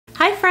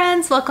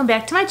friends, welcome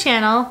back to my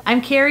channel.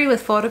 I'm Carrie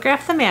with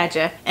Photograph the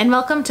Magic, and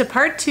welcome to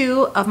part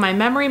 2 of my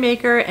Memory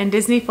Maker and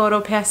Disney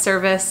PhotoPass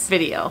service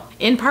video.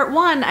 In part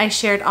 1, I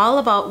shared all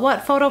about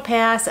what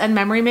PhotoPass and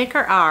Memory Maker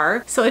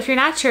are, so if you're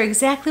not sure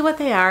exactly what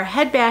they are,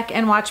 head back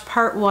and watch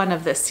part 1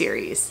 of this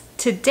series.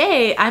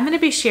 Today, I'm going to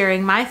be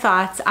sharing my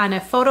thoughts on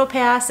if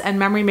PhotoPass and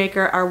Memory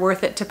Maker are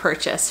worth it to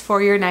purchase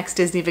for your next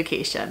Disney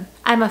vacation.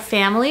 I'm a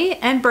family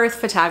and birth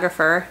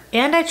photographer,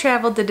 and I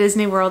traveled to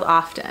Disney World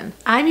often.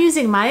 I'm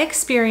using my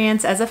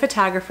experience as a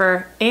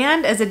photographer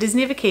and as a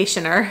Disney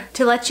vacationer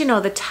to let you know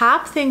the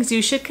top things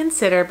you should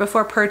consider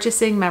before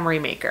purchasing Memory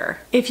Maker.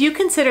 If you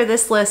consider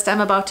this list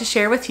I'm about to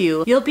share with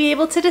you, you'll be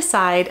able to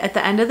decide at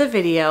the end of the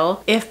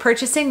video if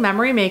purchasing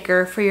Memory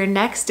Maker for your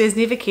next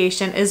Disney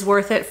vacation is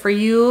worth it for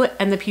you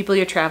and the people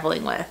you're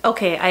traveling with.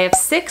 Okay, I have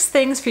 6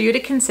 things for you to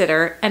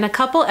consider and a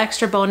couple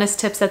extra bonus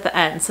tips at the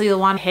end, so you'll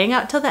want to hang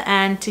out till the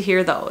end to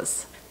hear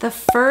those. The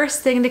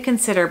first thing to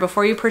consider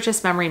before you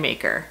purchase Memory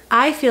Maker.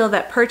 I feel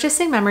that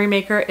purchasing Memory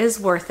Maker is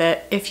worth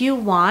it if you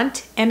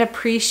want and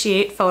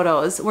appreciate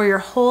photos where your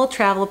whole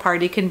travel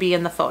party can be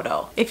in the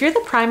photo. If you're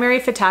the primary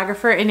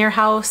photographer in your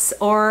house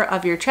or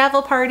of your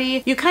travel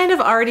party, you kind of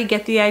already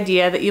get the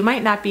idea that you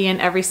might not be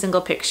in every single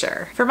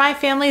picture. For my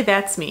family,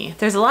 that's me.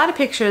 There's a lot of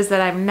pictures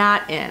that I'm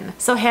not in.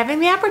 So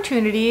having the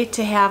opportunity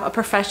to have a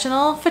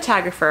professional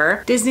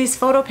photographer, Disney's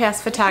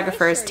PhotoPass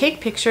photographers,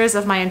 take pictures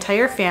of my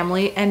entire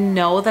family and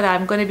know that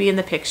I'm going to be in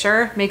the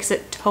picture makes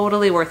it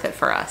totally worth it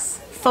for us.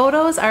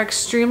 Photos are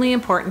extremely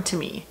important to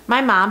me. My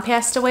mom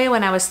passed away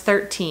when I was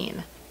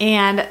 13.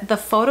 And the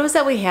photos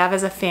that we have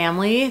as a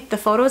family, the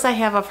photos I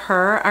have of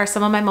her are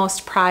some of my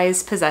most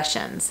prized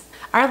possessions.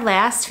 Our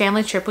last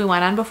family trip we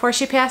went on before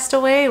she passed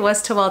away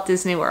was to Walt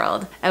Disney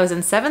World. I was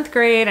in 7th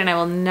grade and I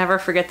will never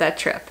forget that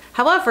trip.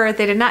 However,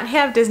 they did not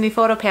have Disney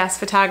PhotoPass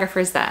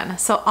photographers then,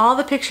 so all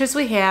the pictures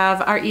we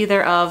have are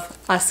either of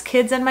us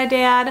kids and my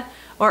dad,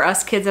 or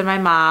us kids and my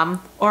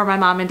mom, or my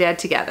mom and dad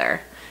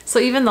together. So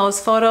even those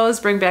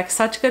photos bring back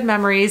such good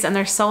memories and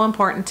they're so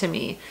important to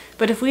me.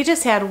 But if we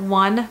just had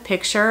one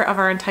picture of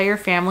our entire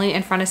family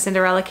in front of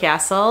Cinderella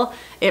Castle,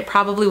 it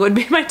probably would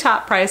be my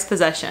top prized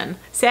possession.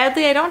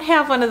 Sadly, I don't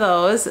have one of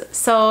those,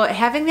 so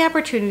having the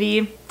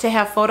opportunity to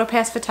have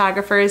PhotoPass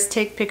photographers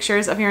take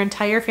pictures of your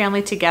entire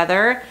family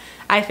together,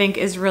 I think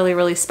is really,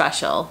 really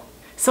special.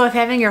 So if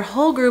having your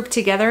whole group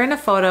together in a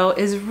photo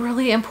is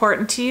really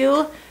important to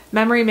you,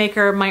 Memory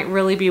Maker might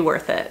really be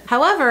worth it.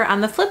 However,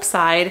 on the flip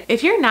side,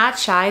 if you're not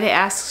shy to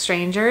ask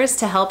strangers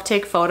to help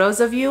take photos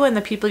of you and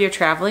the people you're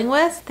traveling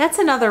with, that's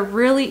another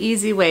really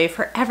easy way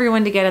for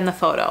everyone to get in the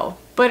photo.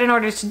 But in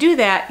order to do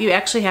that, you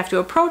actually have to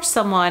approach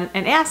someone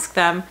and ask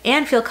them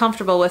and feel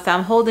comfortable with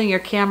them holding your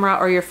camera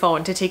or your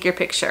phone to take your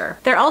picture.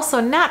 They're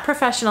also not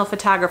professional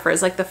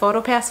photographers like the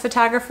PhotoPass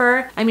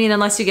photographer. I mean,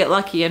 unless you get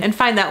lucky and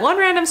find that one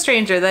random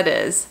stranger that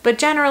is. But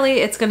generally,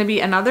 it's going to be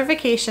another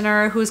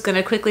vacationer who's going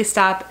to quickly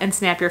stop and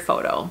snap your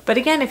photo. But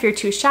again, if you're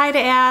too shy to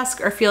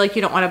ask or feel like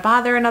you don't want to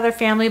bother another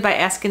family by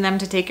asking them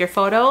to take your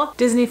photo,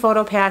 Disney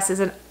PhotoPass is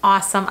an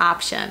awesome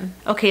option.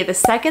 Okay, the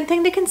second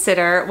thing to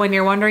consider when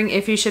you're wondering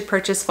if you should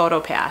purchase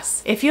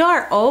PhotoPass. If you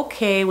are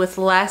okay with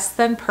less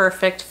than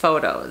perfect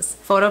photos,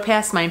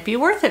 PhotoPass might be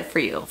worth it for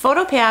you.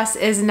 PhotoPass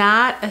is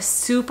not a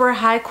super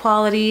high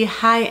quality,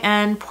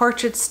 high-end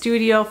portrait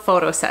studio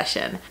photo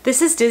session.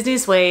 This is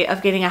Disney's way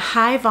of getting a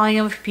high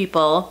volume of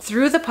people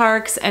through the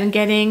parks and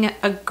getting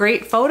a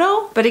great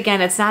photo, but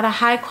again, it's not a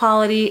high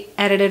quality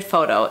edited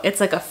photo. It's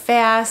like a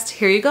fast,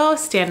 here you go,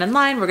 stand in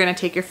line, we're gonna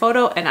take your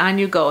photo and on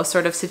you go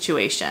sort of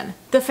situation.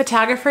 The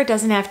photographer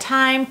doesn't have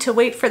time to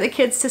wait for the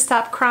kids to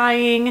stop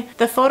crying.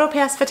 The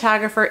PhotoPass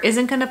photographer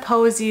isn't going to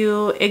pose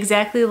you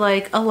exactly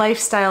like a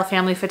lifestyle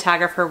family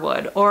photographer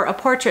would or a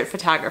portrait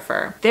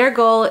photographer. Their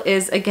goal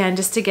is, again,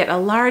 just to get a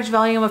large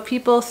volume of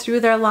people through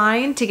their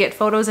line to get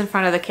photos in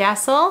front of the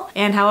castle,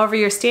 and however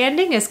you're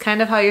standing is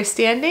kind of how you're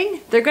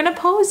standing. They're going to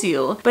pose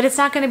you, but it's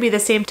not going to be the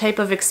same type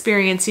of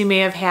experience you may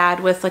have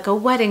had with like a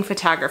wedding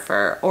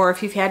photographer or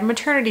if you've had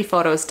maternity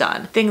photos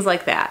done, things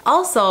like that.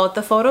 Also,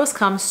 the photos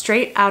come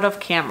straight out of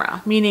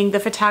camera, meaning the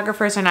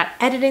photographers are not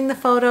editing the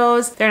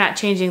photos, they're not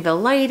changing the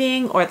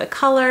lighting or the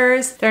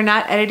colors, they're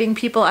not editing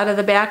people out of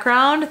the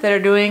background that are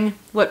doing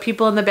what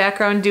people in the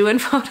background do in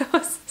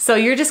photos. So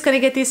you're just going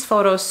to get these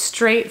photos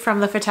straight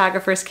from the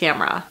photographer's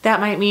camera. That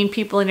might mean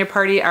people in your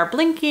party are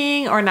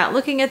blinking or not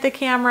looking at the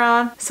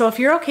camera. So if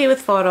you're okay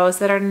with photos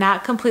that are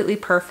not completely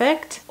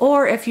perfect,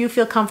 or if you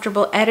feel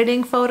comfortable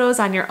editing photos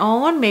on your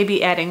own,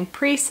 maybe adding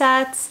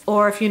presets,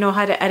 or if you know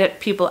how to edit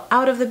people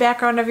out of the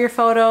background of your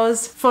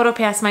photos,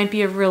 PhotoPass might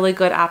be a really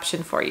good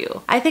option for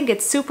you. I think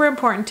it's super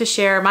important to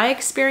share my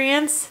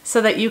experience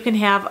so that you can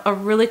have a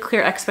really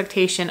clear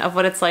expectation of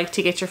what it's like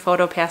to get your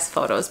PhotoPass photo.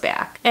 photos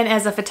back. And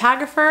as a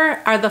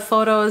photographer, are the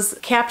photos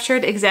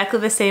captured exactly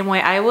the same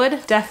way I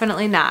would?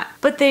 Definitely not.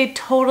 But they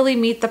totally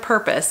meet the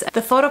purpose.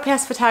 The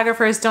PhotoPass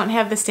photographers don't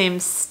have the same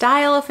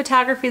style of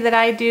photography that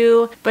I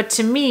do, but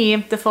to me,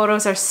 the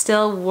photos are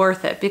still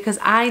worth it because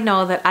I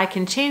know that I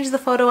can change the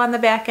photo on the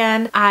back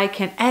end, I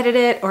can edit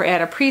it or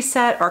add a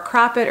preset or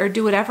crop it or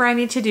do whatever I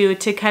need to do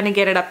to kind of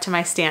get it up to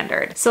my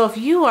standard. So if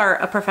you are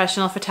a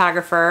professional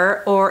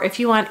photographer or if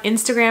you want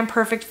Instagram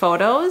perfect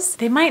photos,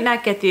 they might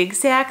not get the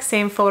exact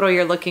same photo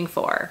you're looking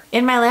for.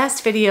 In my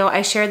last video,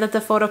 I shared that the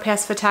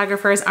PhotoPass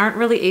photographers aren't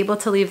really able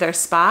to leave their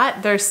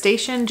spot. They're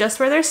stationed just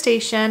where they're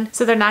stationed,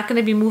 so they're not going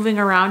to be moving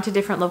around to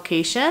different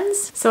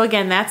locations. So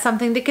again, that's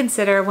something to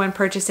consider when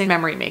purchasing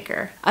Memory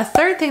Maker. A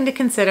third thing to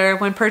consider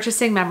when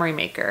purchasing Memory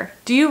Maker.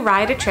 Do you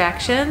ride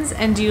attractions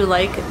and do you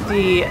like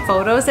the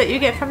photos that you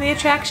get from the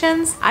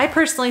attractions? I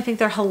personally think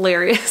they're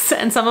hilarious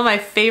and some of my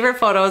favorite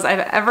photos I've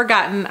ever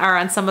gotten are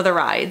on some of the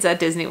rides at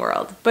Disney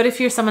World. But if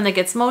you're someone that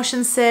gets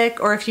motion sick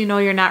or if you know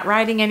you're not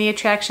riding any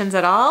attractions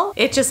at all,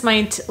 it just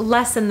might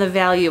lessen the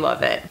value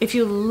of it. If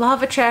you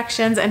love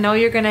attractions and know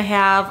you're gonna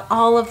have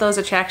all of those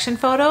attraction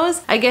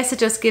photos, I guess it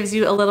just gives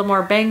you a little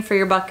more bang for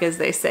your buck, as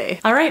they say.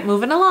 All right,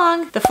 moving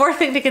along. The fourth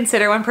thing to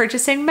consider when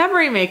purchasing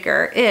Memory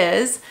Maker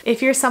is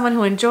if you're someone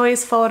who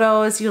enjoys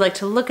photos, you like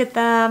to look at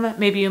them,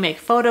 maybe you make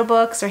photo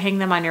books or hang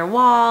them on your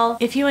wall.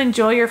 If you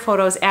enjoy your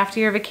photos after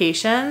your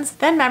vacations,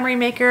 then Memory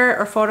Maker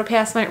or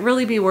PhotoPass might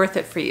really be worth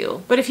it for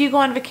you. But if you go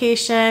on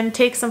vacation,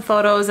 take some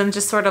photos and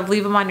just sort of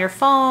leave them on your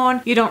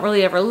phone, you don't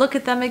really ever look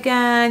at them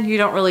again, you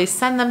don't really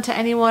send them to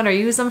anyone or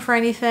use them for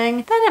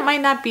anything, then it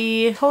might not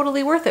be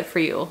totally worth it for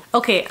you.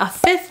 Okay, a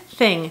fifth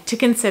thing to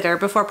consider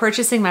before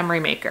purchasing Memory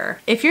Maker.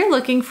 If you're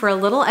looking for a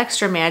little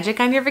extra magic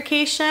on your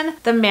vacation,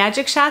 the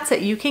magic shots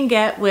that you can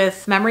get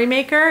with Memory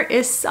Maker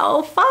is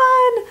so fun.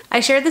 I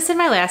shared this in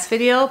my last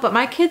video, but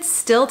my kids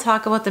still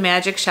talk about the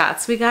magic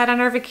shots we got on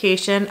our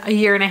vacation a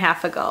year and a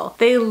half ago.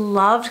 They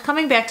loved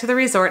coming back to the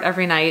resort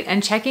every night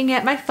and checking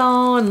at my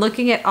phone,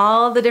 looking at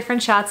all the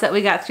different shots that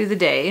we got through the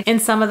day. In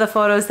some of the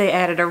photos, they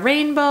added a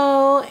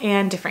rainbow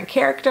and different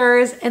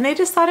characters, and they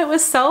just thought it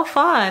was so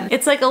fun.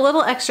 It's like a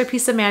little extra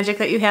piece of magic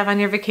that you have on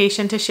your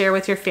vacation to share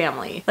with your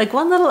family. Like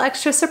one little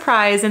extra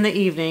surprise in the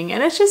evening,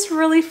 and it's just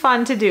really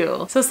fun to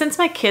do. So since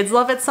my kids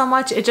love it so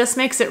much, it just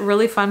makes it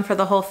really fun for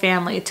the whole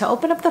family to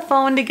open up the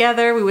phone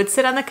together. We would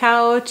sit on the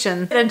couch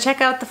and then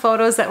check out the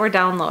photos that were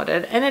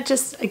downloaded, and it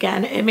just,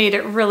 again, it made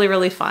it really,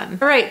 really fun.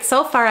 All right,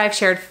 so far I've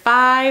shared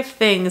 5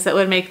 things that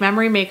would make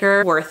Memory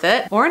Maker worth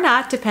it, or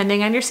not,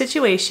 depending on your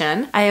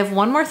situation. I have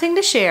one more thing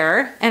to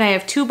share, and I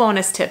have 2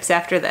 bonus tips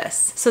after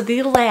this. So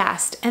the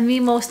last and the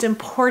most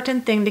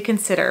important thing to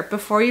consider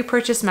before you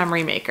purchase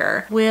Memory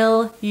Maker,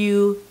 will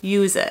you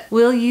use it?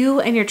 Will you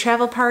and your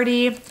travel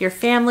party, your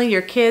family,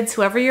 your kids,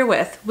 whoever you're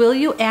with, will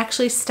you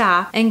actually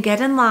stop and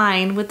get in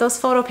line with those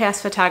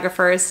PhotoPass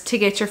photographers to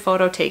get your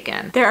photo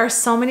taken? There are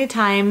so many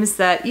times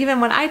that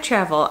even when I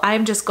travel,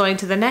 I'm just going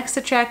to the next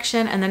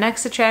attraction and the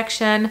next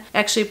attraction,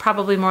 actually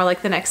probably more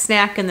like the next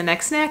snack and the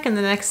next snack and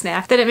the next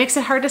snack, that it makes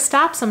it hard to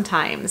stop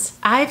sometimes.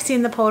 I've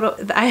seen the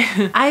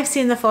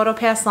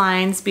PhotoPass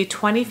lines be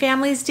 20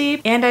 families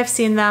deep, and I've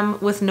seen them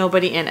with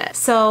nobody in it.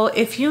 So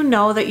if you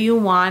know that you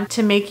want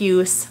to make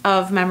use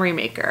of Memory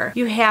Maker,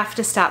 you have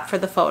to stop for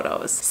the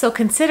photos. So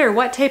consider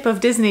what type of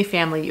Disney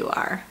family you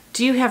are.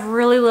 Do you have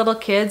really little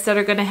kids that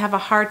are going to have a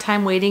hard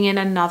time waiting in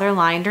another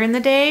line during the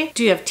day?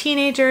 Do you have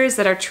teenagers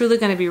that are truly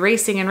going to be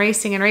racing and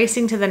racing and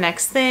racing to the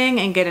next thing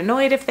and get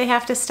annoyed if they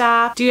have to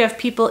stop? Do you have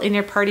people in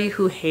your party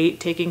who hate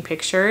taking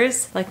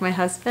pictures, like my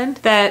husband,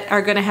 that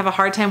are going to have a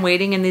hard time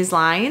waiting in these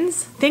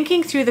lines?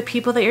 Thinking through the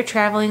people that you're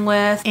traveling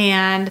with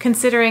and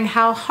considering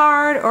how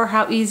hard or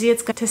how easy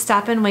it's going to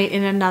stop and wait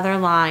in another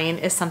line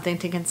is something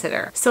to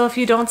consider. So if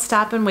you don't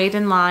stop and wait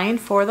in line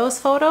for those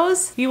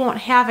photos, you won't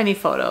have any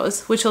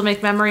photos, which will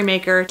make Memory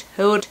Maker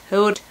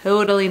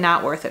totally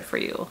not worth it for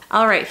you.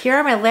 All right, here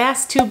are my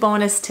last 2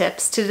 bonus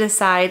tips to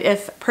decide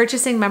if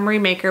purchasing Memory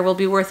Maker will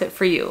be worth it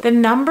for you. The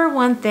number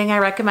one thing I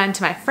recommend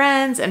to my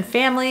friends and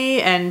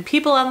family and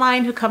people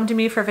online who come to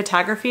me for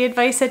photography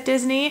advice at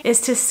Disney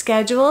is to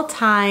schedule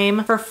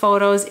time for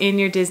photos in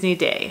your Disney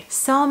day.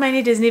 So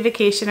many Disney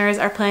vacationers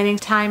are planning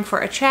time for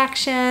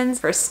attractions,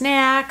 for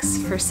snacks,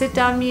 for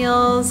sit-down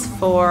meals,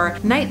 for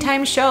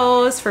nighttime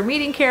shows, for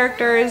meeting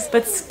characters,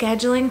 but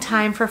scheduling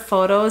time for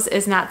photos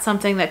is not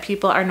something that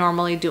people are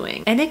normally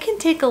doing, and it can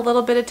take a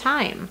little bit of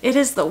time. It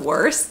is the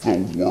worst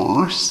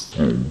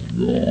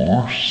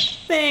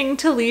thing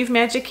to leave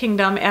Magic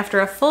Kingdom after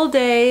a full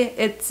day.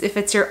 If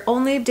it's your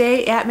only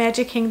day at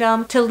Magic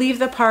Kingdom, to leave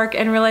the park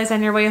and realize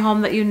on your way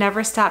home that you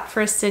never stopped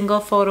for a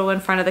single photo in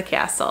front of the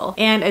castle.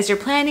 And as you're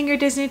planning your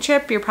Disney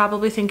trip, you're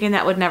probably thinking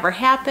that would never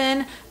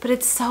happen, but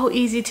it's so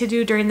easy to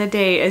do during the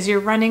day as you're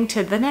running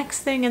to the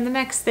next thing and the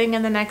next thing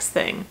and the next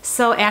thing.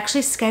 So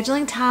actually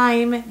scheduling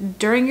time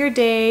during your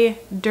day,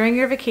 during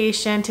your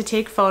vacation to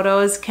take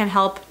photos can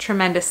help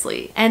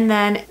tremendously. And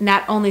then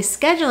not only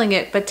scheduling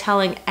it, but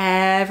telling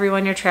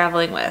everyone you're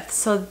traveling with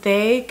so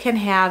they can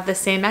have the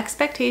same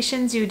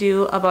expectations you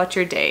do about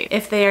your day.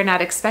 If they are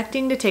not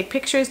expecting to take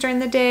pictures during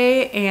the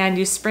day and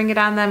you spring it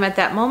on them at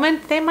that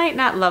moment, they might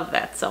not love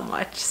that so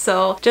much.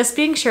 So just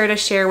being sure to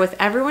share with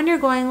everyone you're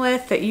going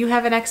with that you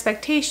have an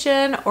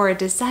expectation or a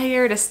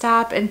desire to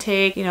stop and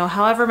take,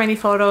 however many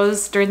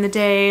photos during the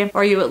day,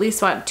 or you at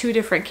least want 2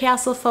 different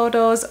castle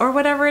photos or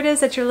whatever it is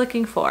that you're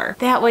looking for.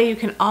 That way you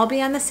can all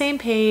be on the same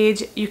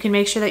page. You can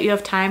make sure that you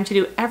have time to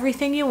do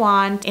everything you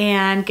want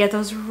and get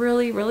those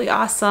really, really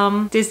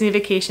awesome Disney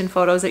vacation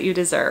photos that you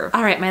deserve.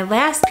 All right, my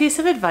last piece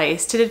of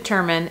advice to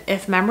determine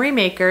if Memory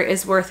Maker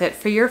is worth it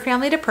for your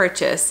family to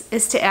purchase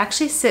is to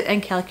actually sit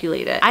and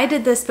calculate it. I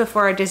did this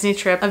before our Disney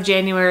trip of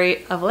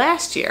January of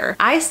last year.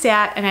 I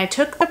sat and I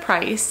took the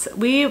price.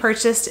 We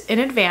purchased in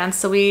advance,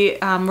 so we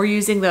were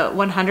using the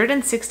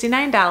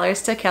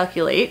 $169 to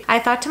calculate. I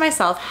thought to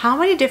myself, how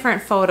many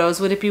different photos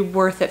would it be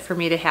worth it for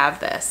me to have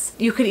this?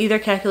 You could either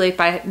calculate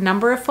by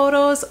number of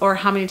photos or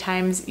how many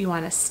times you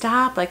want to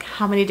stop, like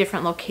how many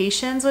different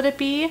locations would it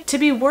be to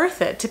be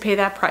worth it to pay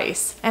that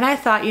price. And I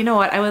thought, you know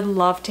what, I would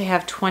love to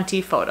have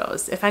 20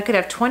 photos. If I could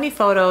have 20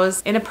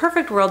 photos in a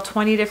perfect world,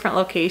 20 different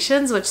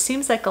locations, which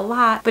seems like a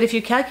lot, but if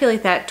you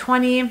calculate that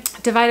 20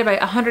 divided by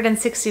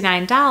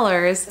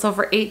 $169, it's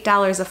over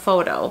 $8 a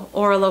photo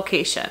or a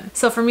location.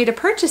 So for me to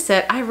purchase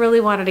it, I really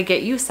wanted to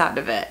get use out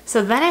of it.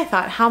 So then I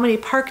thought, how many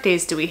park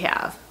days do we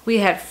have? We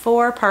had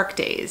 4 park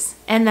days.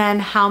 And then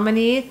how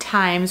many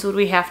times would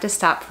we have to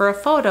stop for a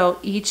photo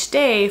each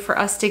day for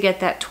us to get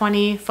that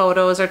 20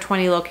 photos or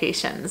 20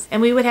 locations?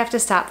 And we would have to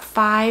stop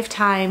 5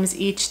 times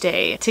each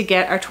day to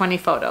get our 20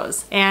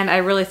 photos. And I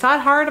really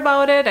thought hard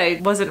about it.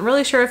 I wasn't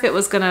really sure if it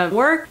was gonna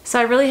work. So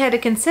I really had to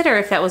consider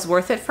if that was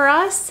worth it for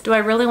us. Do I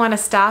really wanna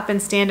stop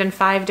and stand in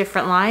 5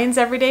 different lines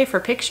every day for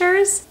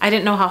pictures? I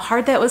didn't know how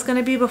hard that was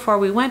gonna be before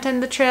we went on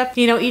the trip.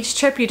 Each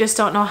trip you just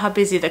don't know how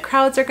busy the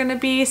crowds are gonna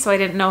be, so I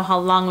didn't know how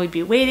long we'd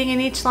be waiting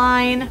in each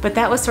line, but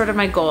that was sort of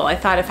my goal. I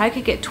thought if I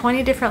could get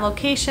 20 different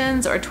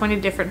locations or 20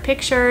 different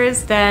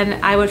pictures, then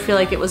I would feel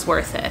like it was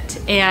worth it.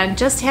 And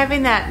just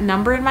having that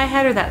number in my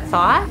head or that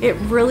thought, it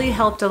really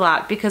helped a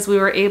lot because we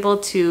were able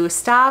to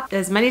stop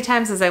as many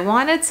times as I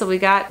wanted, so we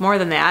got more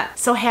than that.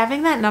 So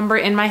having that number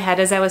in my head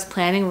as I was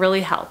planning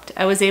really helped.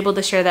 I was able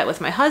to share that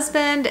with my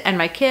husband and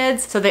my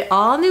kids, so they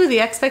all knew the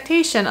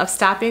expectation of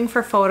stopping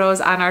for photos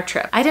on our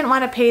trip. I didn't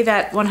want to pay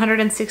that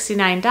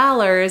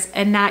 $169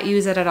 and not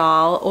use it at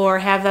all, or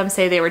have them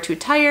say they were too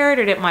tired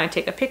or didn't want to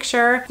take a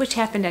picture, which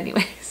happened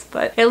anyways.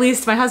 But at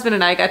least my husband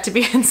and I got to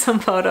be in some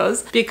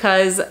photos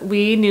because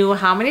we knew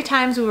how many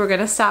times we were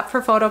going to stop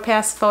for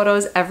PhotoPass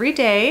photos every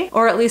day,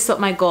 or at least what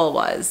my goal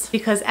was.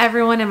 Because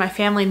everyone in my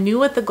family knew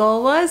what the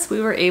goal was,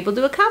 we were able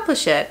to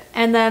accomplish it.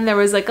 And then there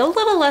was like a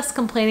little less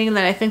complaining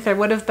than I think there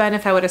would have been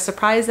if I would have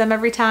surprised them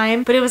every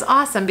time. But it was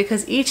awesome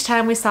because each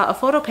time we saw a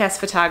PhotoPass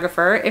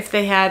photographer, if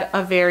they had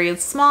a very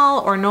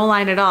small or no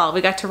line at all,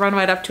 we got to run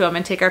right up to them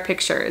and take our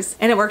pictures.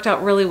 And it worked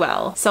out really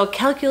well. So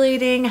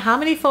calculating how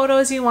many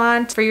photos you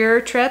want for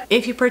your trip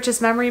if you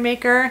purchase Memory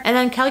Maker, and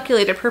then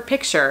calculate it per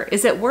picture.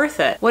 Is it worth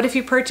it? What if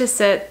you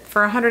purchase it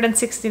for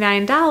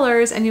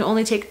 $169 and you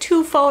only take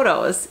 2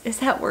 photos? Is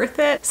that worth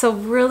it? So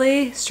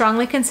really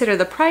strongly consider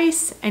the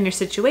price and your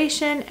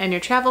situation and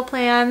your travel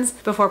plans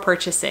before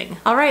purchasing.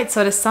 All right,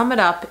 so to sum it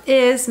up,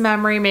 is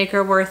Memory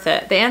Maker worth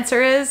it? The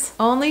answer is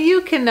only you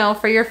can know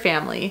for your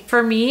family.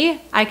 For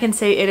me, I can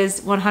say it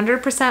is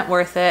 100%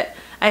 worth it.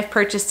 I've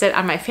purchased it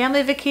on my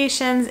family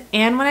vacations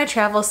and when I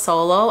travel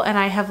solo, and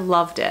I have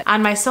loved it.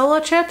 On my solo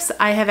trips,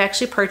 I have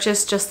actually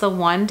purchased just the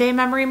 1-day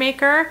Memory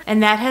Maker,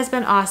 and that has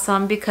been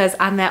awesome because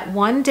on that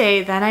one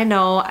day, then I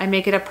know I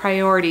make it a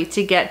priority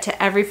to get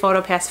to every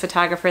PhotoPass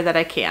photographer that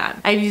I can.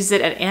 I've used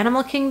it at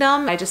Animal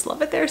Kingdom. I just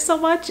love it there so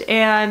much,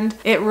 and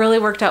it really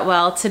worked out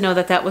well to know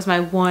that that was my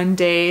one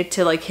day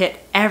to like hit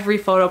every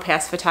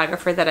PhotoPass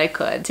photographer that I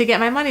could to get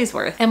my money's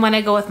worth. And when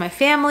I go with my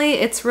family,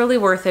 it's really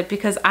worth it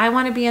because I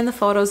want to be in the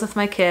photos with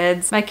my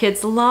kids. My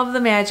kids love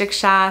the magic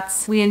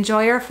shots. We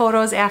enjoy our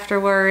photos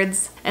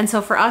afterwards. And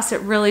so for us,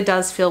 it really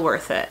does feel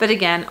worth it. But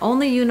again,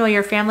 only you know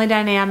your family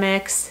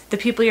dynamics, the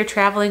people you're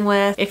traveling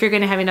with, if you're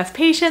gonna have enough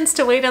patience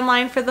to wait in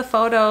line for the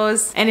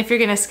photos, and if you're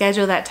gonna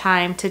schedule that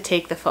time to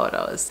take the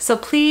photos. So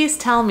please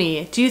tell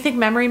me, do you think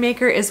Memory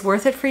Maker is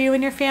worth it for you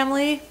and your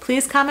family?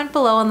 Please comment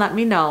below and let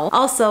me know.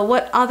 Also,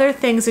 what other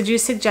things would you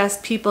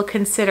suggest people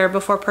consider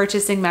before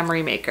purchasing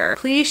Memory Maker?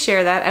 Please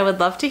share that, I would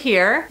love to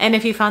hear. And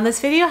if you found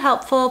this video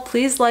helpful,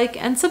 please like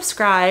and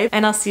subscribe,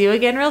 and I'll see you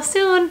again real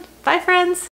soon. Bye friends!